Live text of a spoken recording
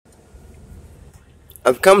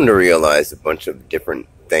I've come to realize a bunch of different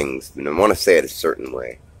things, and I want to say it a certain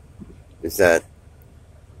way. Is that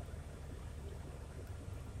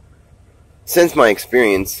since my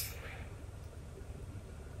experience,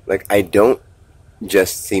 like, I don't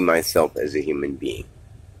just see myself as a human being.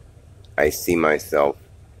 I see myself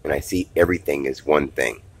and I see everything as one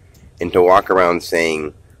thing. And to walk around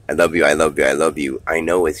saying, I love you, I love you, I love you, I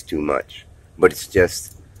know it's too much. But it's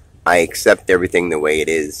just, I accept everything the way it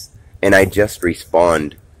is, and I just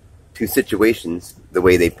respond to situations the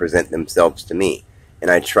way they present themselves to me.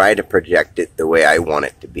 And I try to project it the way I want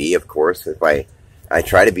it to be, of course. If I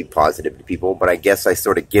try to be positive to people, but I guess I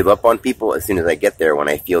sort of give up on people as soon as I get there when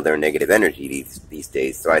I feel their negative energy these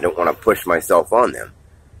days, so I don't want to push myself on them.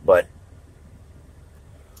 But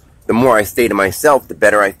the more I stay to myself, the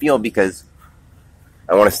better I feel, because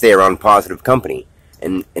I want to stay around positive company.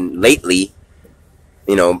 And lately,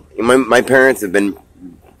 my parents have been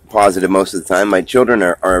positive most of the time. My children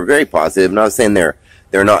are very positive. I'm not saying they're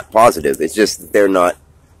not positive. It's just they're not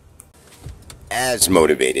as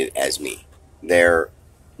motivated as me. They're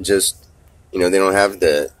just, they don't have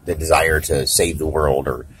the desire to save the world,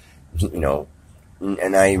 or,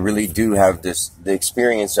 and I really do have the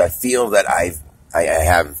experience. I feel that I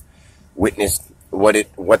have witnessed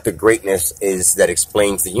what the greatness is that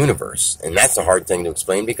explains the universe. And that's a hard thing to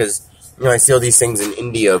explain, because, I see all these things in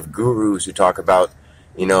India of gurus who talk about,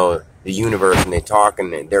 the universe, and they talk,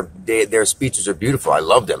 and their speeches are beautiful. I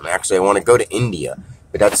love them. Actually, I want to go to India,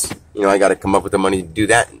 but that's, I got to come up with the money to do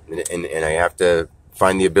that, and I have to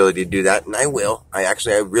find the ability to do that, and I will.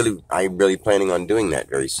 I'm really planning on doing that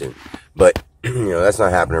very soon. But, that's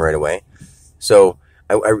not happening right away. So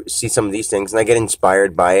I see some of these things, and I get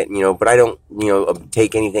inspired by it, but I don't,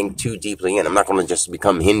 take anything too deeply in. I'm not going to just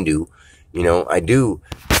become Hindu. I do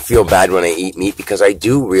feel bad when I eat meat, because I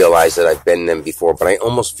do realize that I've been them before, but I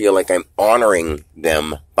almost feel like I'm honoring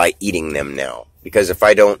them by eating them now. Because if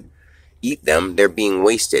I don't eat them, they're being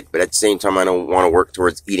wasted. But at the same time, I don't want to work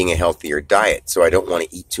towards eating a healthier diet, so I don't want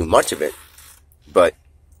to eat too much of it. But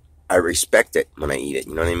I respect it when I eat it.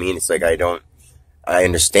 You know what I mean? It's like I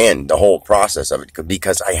understand the whole process of it,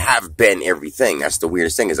 because I have been everything. That's the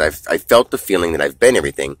weirdest thing, is I felt the feeling that I've been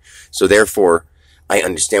everything. So therefore, I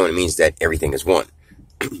understand what it means that everything is one.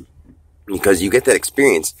 Because you get that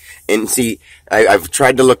experience. And see, I've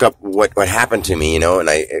tried to look up what happened to me, and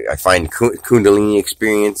I find Kundalini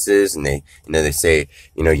experiences, and they say,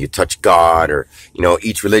 you touch God, or,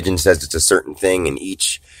 each religion says it's a certain thing, and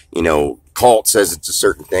each, cult says it's a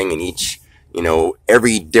certain thing, and each,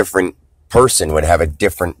 every different person would have a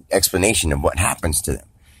different explanation of what happens to them,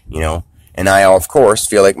 And I, of course,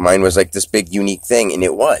 feel like mine was like this big, unique thing, and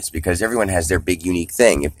it was, because everyone has their big, unique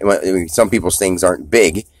thing. Some people's things aren't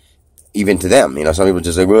big, even to them. Some people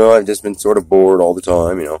just like, well, I've just been sort of bored all the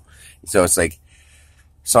time, So it's like,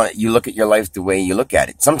 so you look at your life the way you look at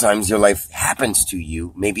it. Sometimes your life happens to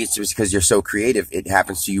you. Maybe it's just because you're so creative, it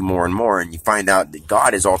happens to you more and more, and you find out that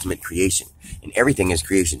God is ultimate creation, and everything is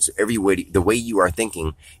creation. So the way you are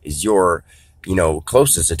thinking is your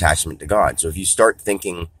closest attachment to God. So if you start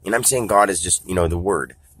thinking, and I'm saying God is just, the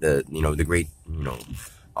word, the great,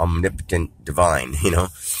 omnipotent divine,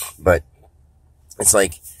 but it's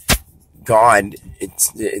like God,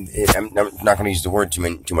 I'm not going to use the word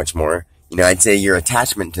too much more. I'd say your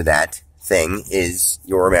attachment to that thing is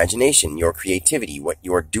your imagination, your creativity, what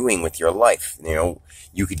you're doing with your life.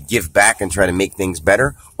 You could give back and try to make things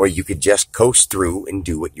better, or you could just coast through and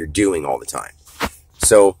do what you're doing all the time.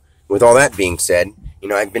 So, with all that being said,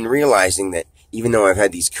 I've been realizing that even though I've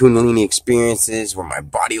had these Kundalini experiences where my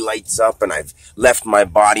body lights up and I've left my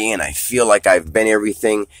body and I feel like I've been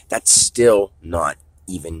everything, that's still not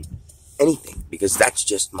even anything, because that's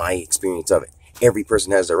just my experience of it. Every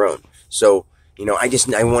person has their own. So,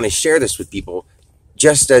 I want to share this with people,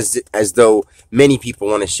 just as though many people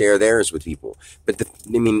want to share theirs with people. But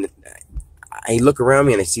I look around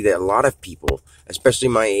me and I see that a lot of people, especially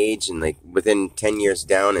my age and like within 10 years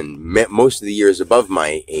down and most of the years above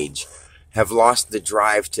my age, have lost the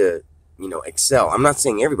drive to, excel. I'm not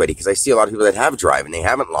saying everybody, because I see a lot of people that have drive and they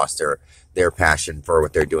haven't lost their passion for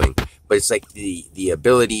what they're doing. But it's like the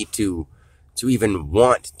ability to even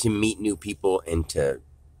want to meet new people and to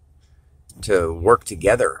work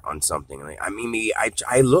together on something. Like,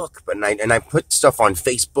 I look, but I put stuff on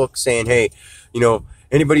Facebook saying, hey,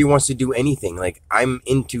 anybody who wants to do anything, like, I'm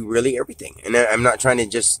into really everything. And I'm not trying to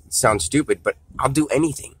just sound stupid, but I'll do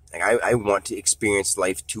anything. Like, I want to experience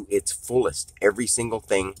life to its fullest. Every single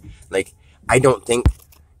thing. Like, I don't think,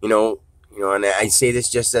 and I say this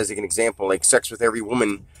just as an example, like, sex with every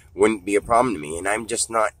woman wouldn't be a problem to me. And I'm just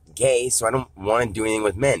not gay, so I don't want to do anything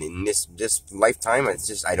with men. In this lifetime, it's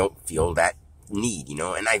just, I don't feel that need, you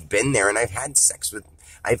know, and I've been there and I've had sex with,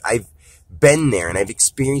 I've been there and I've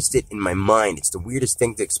experienced it in my mind. It's the weirdest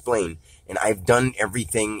thing to explain. And I've done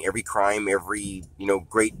everything, every crime, every, you know,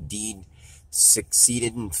 great deed,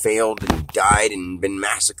 succeeded and failed and died and been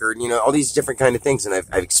massacred, you know, all these different kind of things. And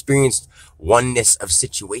I've experienced oneness of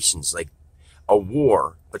situations, like a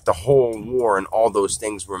war, but the whole war and all those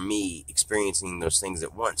things were me experiencing those things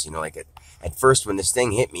at once. You know, like at first when this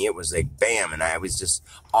thing hit me, it was like bam, and I was just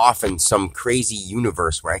off in some crazy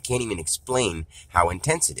universe where I can't even explain how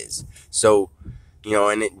intense it is. So, you know,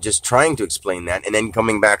 and just trying to explain that, and then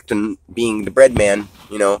coming back to being the bread man,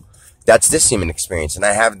 you know, that's this human experience. And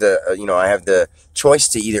I have the, you know, I have the choice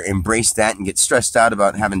to either embrace that and get stressed out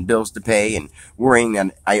about having bills to pay and worrying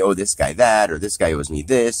that I owe this guy that, or this guy owes me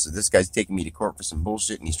this, or this guy's taking me to court for some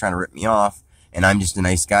bullshit and he's trying to rip me off. And I'm just a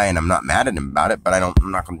nice guy and I'm not mad at him about it, but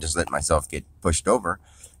I'm not going to just let myself get pushed over.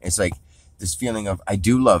 It's like this feeling of, I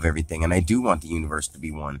do love everything and I do want the universe to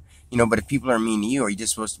be one, you know, but if people are mean to you, are you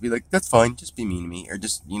just supposed to be like, that's fine, just be mean to me? Or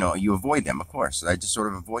just, you know, you avoid them, of course. So I just sort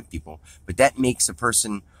of avoid people, but that makes a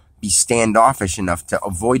person be standoffish enough to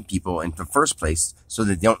avoid people in the first place so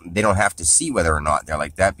that they don't have to see whether or not they're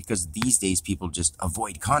like that, because these days people just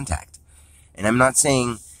avoid contact. And I'm not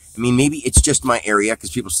saying, I mean, maybe it's just my area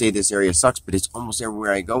because people say this area sucks, but it's almost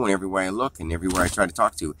everywhere I go and everywhere I look and everywhere I try to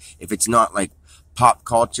talk to. If it's not like pop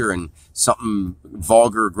culture and something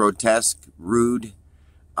vulgar, grotesque, rude,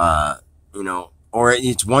 you know, or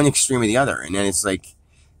it's one extreme or the other. And then it's like,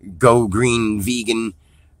 go green, vegan,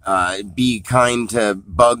 be kind to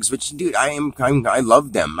bugs, which, dude, I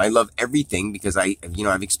love them. I love everything because you know,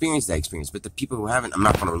 I've experienced that experience. But the people who haven't, I'm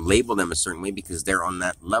not going to label them a certain way because they're on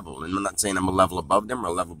that level. And I'm not saying I'm a level above them or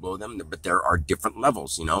a level below them, but there are different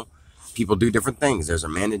levels, you know. People do different things. There's a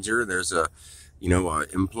manager, there's a, you know, a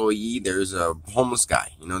employee, there's a homeless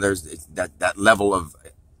guy. You know, there's that level of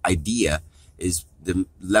idea is the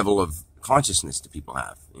level of consciousness that people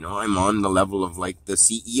have. You know, I'm on the level of like the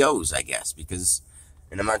CEOs, I guess, because,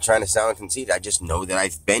 and I'm not trying to sound conceited, I just know that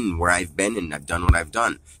I've been where I've been and I've done what I've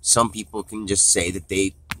done. Some people can just say that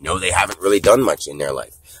they know they haven't really done much in their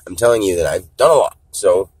life. I'm telling you that I've done a lot.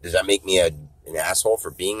 So does that make me an asshole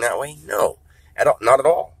for being that way? No, not at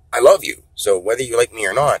all. I love you. So whether you like me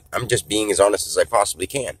or not, I'm just being as honest as I possibly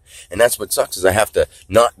can. And that's what sucks, is I have to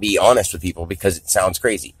not be honest with people because it sounds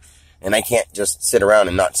crazy. And I can't just sit around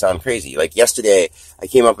and not sound crazy. Like yesterday, I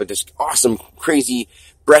came up with this awesome, crazy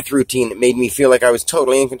breath routine that made me feel like I was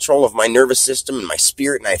totally in control of my nervous system and my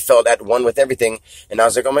spirit, and I felt at one with everything. And I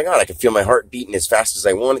was like, oh my God, I can feel my heart beating as fast as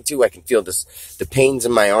I want it to. I can feel the pains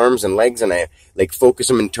in my arms and legs, and I like focus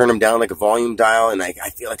them and turn them down like a volume dial, and I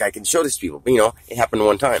feel like I can show this to people. But, you know, it happened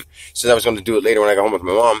one time. So I was going to do it later when I got home with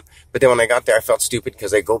my mom. But then when I got there, I felt stupid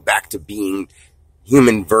because I go back to being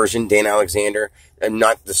human version, Dan Alexander. I'm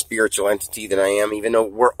not the spiritual entity that I am, even though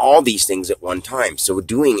we're all these things at one time. So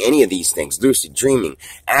doing any of these things, lucid dreaming,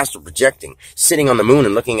 astral projecting, sitting on the moon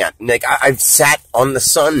and looking at, like, I've sat on the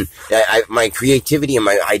sun. My creativity and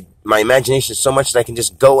my imagination is so much that I can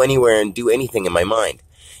just go anywhere and do anything in my mind.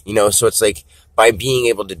 You know, so it's like, by being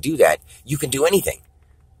able to do that, you can do anything.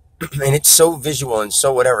 And it's so visual and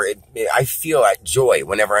so whatever. I feel that joy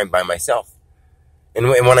whenever I'm by myself. And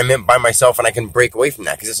when I'm by myself and I can break away from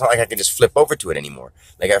that, because it's not like I can just flip over to it anymore.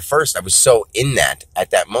 Like at first I was so in that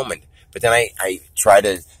at that moment, but then I try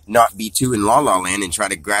to not be too in la la land and try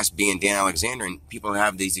to grasp being Dan Alexander, and people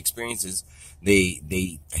have these experiences. I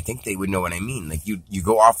think they would know what I mean. Like you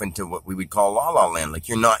go off into what we would call la la land. Like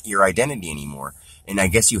you're not your identity anymore. And I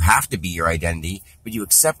guess you have to be your identity, but you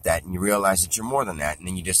accept that and you realize that you're more than that. And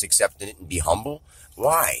then you just accept it and be humble.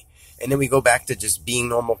 Why? And then we go back to just being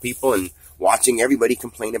normal people and watching everybody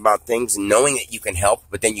complain about things and knowing that you can help,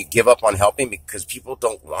 but then you give up on helping because people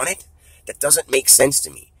don't want it. That doesn't make sense to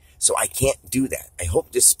me. So I can't do that. I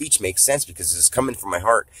hope this speech makes sense because it's coming from my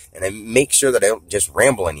heart, and I make sure that I don't just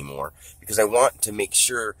ramble anymore because I want to make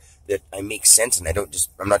sure that I make sense, and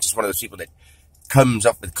I'm not just one of those people that comes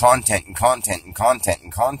up with content and content and content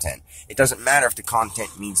and content. It doesn't matter if the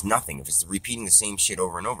content means nothing, if it's repeating the same shit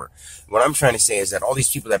over and over. What I'm trying to say is that all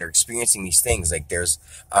these people that are experiencing these things, like there's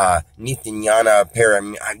Nithyananda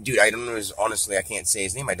dude, I don't know honestly, I can't say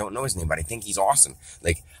his name. I don't know his name, but I think he's awesome.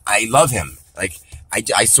 Like, I love him. Like,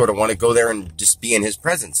 I sort of want to go there and just be in his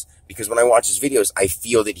presence. Because when I watch his videos, I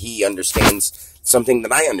feel that he understands something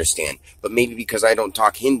that I understand. But maybe because I don't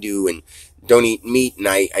talk Hindu and don't eat meat and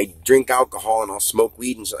I drink alcohol and I'll smoke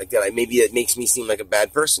weed and shit like that, maybe that makes me seem like a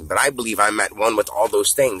bad person. But I believe I'm at one with all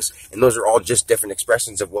those things, and those are all just different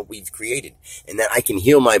expressions of what we've created, and that I can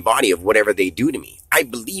heal my body of whatever they do to me. I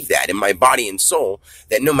believe that in my body and soul,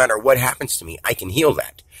 that no matter what happens to me, I can heal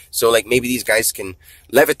that. So like maybe these guys can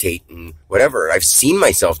levitate and whatever. I've seen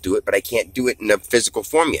myself do it, but I can't do it in a physical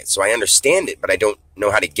form yet. So I understand it, but I don't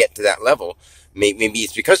know how to get to that level. Maybe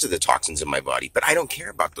it's because of the toxins in my body, but I don't care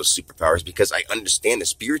about those superpowers because I understand the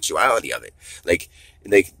spirituality of it. Like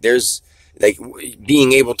there's like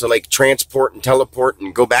being able to like transport and teleport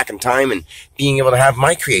and go back in time, and being able to have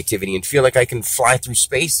my creativity and feel like I can fly through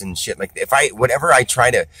space and shit. Like whatever I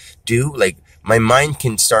try to do, like my mind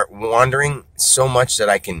can start wandering so much that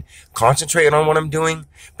I can concentrate on what I'm doing.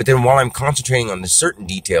 But then while I'm concentrating on the certain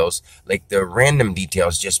details, like the random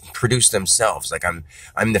details just produce themselves. Like I'm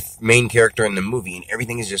the main character in the movie, and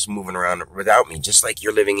everything is just moving around without me. Just like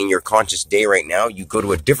you're living in your conscious day right now, you go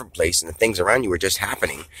to a different place and the things around you are just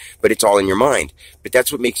happening, but it's all in your mind. But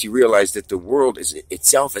that's what makes you realize that the world is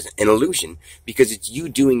itself is an illusion, because it's you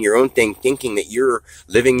doing your own thing, thinking that you're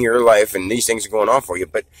living your life and these things are going on for you.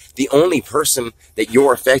 But the only person that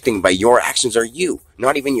you're affecting by your actions are you.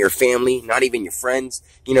 Not even your family, not even your friends.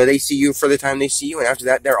 You know, they see you for the time they see you, and after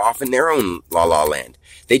that, they're off in their own la-la land.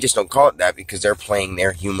 They just don't call it that because they're playing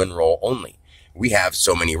their human role only. We have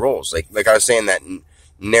so many roles. Like I was saying that I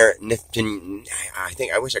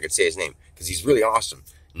wish I could say his name because he's really awesome.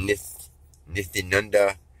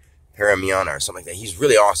 Nityananda Paramyana or something like that. He's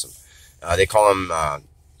really awesome. They call him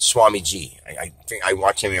Swami G. I think I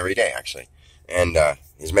watch him every day, actually. And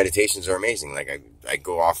his meditations are amazing. Like I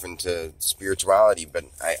go off into spirituality, but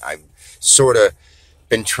I've sort of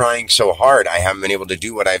been trying so hard. I haven't been able to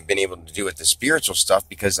do what I've been able to do with the spiritual stuff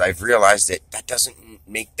because I've realized that doesn't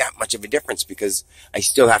make that much of a difference, because I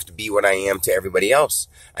still have to be what I am to everybody else.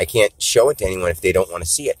 I can't show it to anyone if they don't want to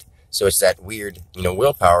see it. So it's that weird,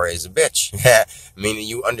 willpower is a bitch. I mean,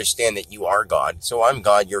 you understand that you are God. So I'm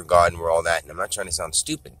God, you're God, and we're all that. And I'm not trying to sound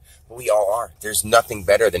stupid, but we all are. There's nothing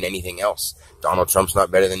better than anything else. Donald Trump's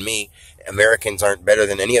not better than me. Americans aren't better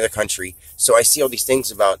than any other country. So I see all these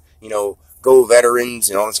things about, go veterans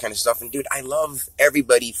and all this kind of stuff. And dude, I love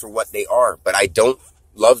everybody for what they are, but I don't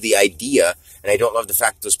love the idea, and I don't love the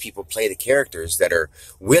fact that those people play the characters that are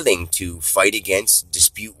willing to fight against,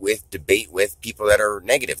 dispute with, debate with people that are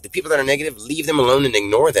negative. The people that are negative, leave them alone and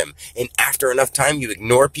ignore them. And after enough time, you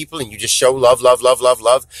ignore people and you just show love, love, love, love,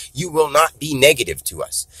 love. You will not be negative to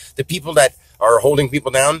us. The people that are holding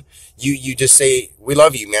people down, you just say, we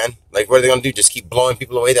love you, man. Like, what are they going to do? Just keep blowing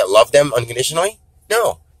people away that love them unconditionally?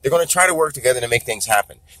 No. They're going to try to work together to make things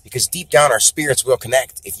happen, because deep down our spirits will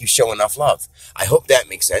connect if you show enough love. I hope that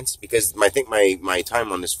makes sense, because I think my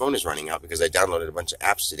time on this phone is running out because I downloaded a bunch of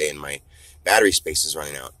apps today and my battery space is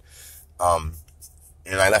running out.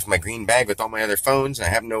 And I left my green bag with all my other phones, and I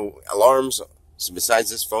have no alarms besides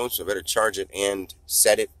this phone, so I better charge it and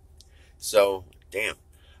set it. So, damn.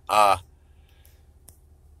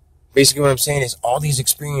 Basically what I'm saying is all these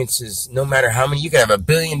experiences, no matter how many, you could have a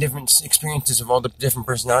billion different experiences of all the different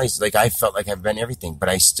personalities. Like I felt like I've been everything, but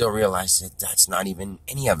I still realized that that's not even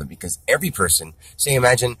any of it, because every person, say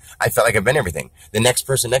imagine I felt like I've been everything. The next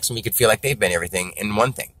person next to me could feel like they've been everything in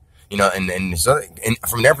one thing, and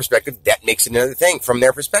from their perspective, that makes it another thing from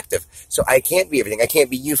their perspective. So I can't be everything. I can't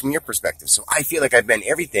be you from your perspective. So I feel like I've been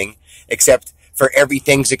everything except for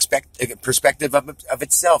everything's perspective of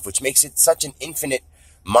itself, which makes it such an infinite,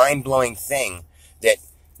 mind-blowing thing that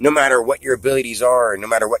no matter what your abilities are, no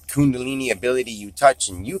matter what kundalini ability you touch,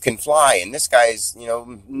 and you can fly, and this guy's,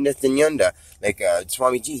 Nityananda, like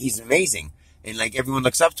Swami G, he's amazing, and like everyone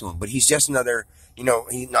looks up to him, but he's just another,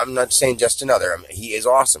 I'm not saying just another, he is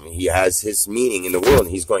awesome, he has his meaning in the world,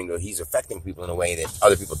 and he's affecting people in a way that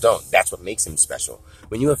other people don't. That's what makes him special.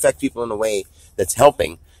 When you affect people in a way that's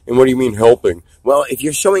helping. And what do you mean helping? Well, if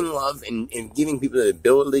you're showing love and giving people the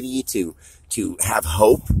ability to have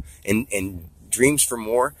hope and dreams for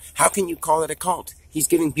more, how can you call it a cult? He's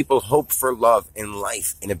giving people hope for love and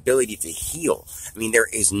life and ability to heal. I mean, there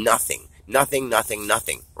is nothing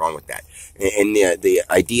wrong with that. And the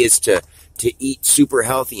idea is to eat super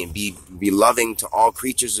healthy and be loving to all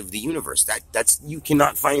creatures of the universe. That's you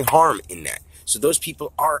cannot find harm in that. So those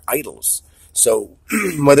people are idols. So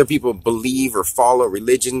whether people believe or follow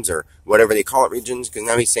religions or whatever they call it religions, because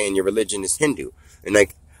now he's saying your religion is Hindu. And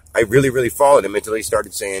like, I really, really followed him until he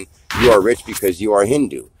started saying, you are rich because you are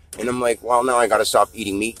Hindu. And I'm like, well, now I got to stop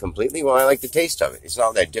eating meat completely. Well, I like the taste of it. It's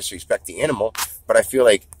not that I disrespect the animal, but I feel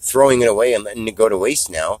like throwing it away and letting it go to waste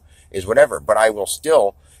now is whatever. But I will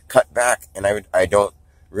still cut back, and I don't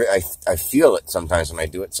I feel it sometimes when I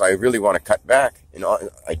do it, so I really want to cut back.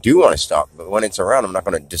 I do want to stop, but when it's around, I'm not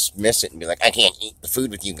going to dismiss it and be like, I can't eat the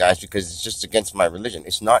food with you guys because it's just against my religion.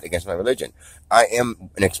 It's not against my religion. I am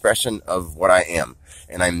an expression of what I am,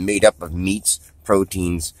 and I'm made up of meats,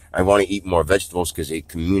 proteins. I want to eat more vegetables because they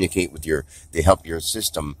communicate with they help your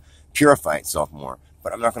system purify itself more.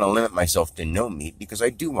 But I'm not going to limit myself to no meat because I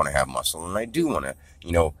do want to have muscle, and I do want to,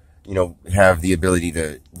 have the ability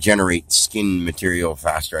to generate skin material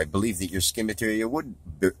faster. I believe that your skin material would,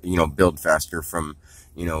 build faster from,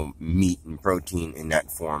 meat and protein in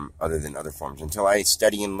that form other than other forms. Until I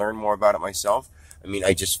study and learn more about it myself,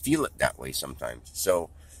 I just feel it that way sometimes. So,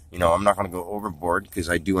 I'm not going to go overboard because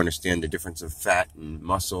I do understand the difference of fat and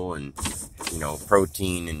muscle and,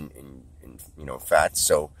 protein and fats.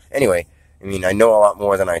 So anyway, I know a lot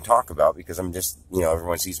more than I talk about because I'm just,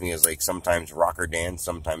 everyone sees me as like sometimes rocker Dan,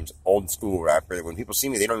 sometimes old school rapper. When people see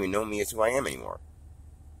me, they don't even know me as who I am anymore.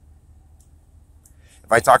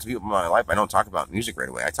 If I talk to people about my life, I don't talk about music right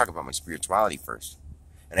away. I talk about my spirituality first.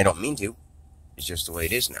 And I don't mean to. It's just the way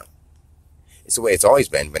it is now. It's the way it's always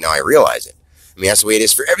been, but now I realize it. That's the way it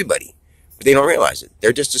is for everybody. But they don't realize it.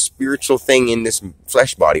 They're just a spiritual thing in this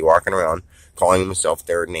flesh body walking around, calling themselves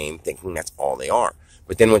their name, thinking that's all they are.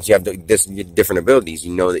 But then once you have this different abilities,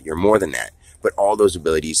 you know that you're more than that. But all those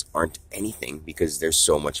abilities aren't anything because there's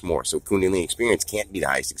so much more. So Kundalini experience can't be the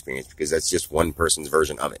highest experience because that's just one person's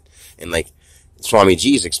version of it. And like Swami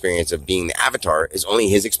Ji's experience of being the avatar is only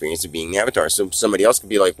his experience of being the avatar. So somebody else could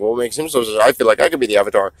be like, well, what makes him so? I feel like I could be the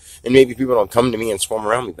avatar. And maybe people don't come to me and swarm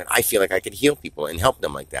around me, but I feel like I could heal people and help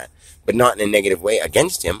them like that. But not in a negative way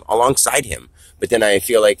against him, alongside him. But then I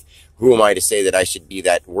feel like, who am I to say that I should be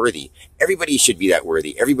that worthy? Everybody should be that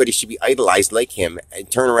worthy. Everybody should be idolized like him. And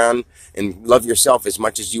turn around and love yourself as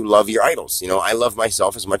much as you love your idols. I love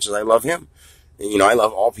myself as much as I love him. I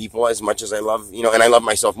love all people as much as I love, and I love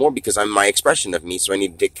myself more because I'm my expression of me, so I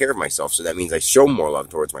need to take care of myself. So that means I show more love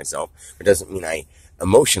towards myself. It doesn't mean I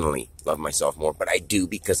emotionally love myself more, but I do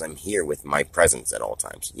because I'm here with my presence at all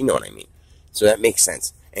times. You know what I mean? So that makes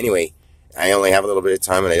sense. Anyway, I only have a little bit of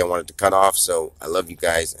time and I don't want it to cut off, so I love you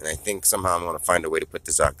guys, and I think somehow I'm going to find a way to put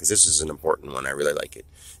this out because this is an important one. I really like it.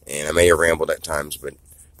 And I may have rambled at times, but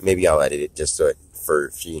maybe I'll edit it just so it, for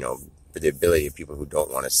the ability of people who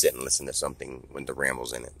don't want to sit and listen to something when the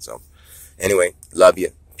ramble's in it. So anyway, love you.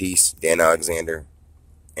 Peace. Dan Alexander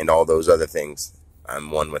and all those other things.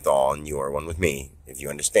 I'm one with all and you are one with me. If you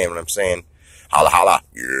understand what I'm saying, holla holla.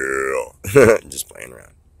 Yeah. Just playing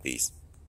around. Peace.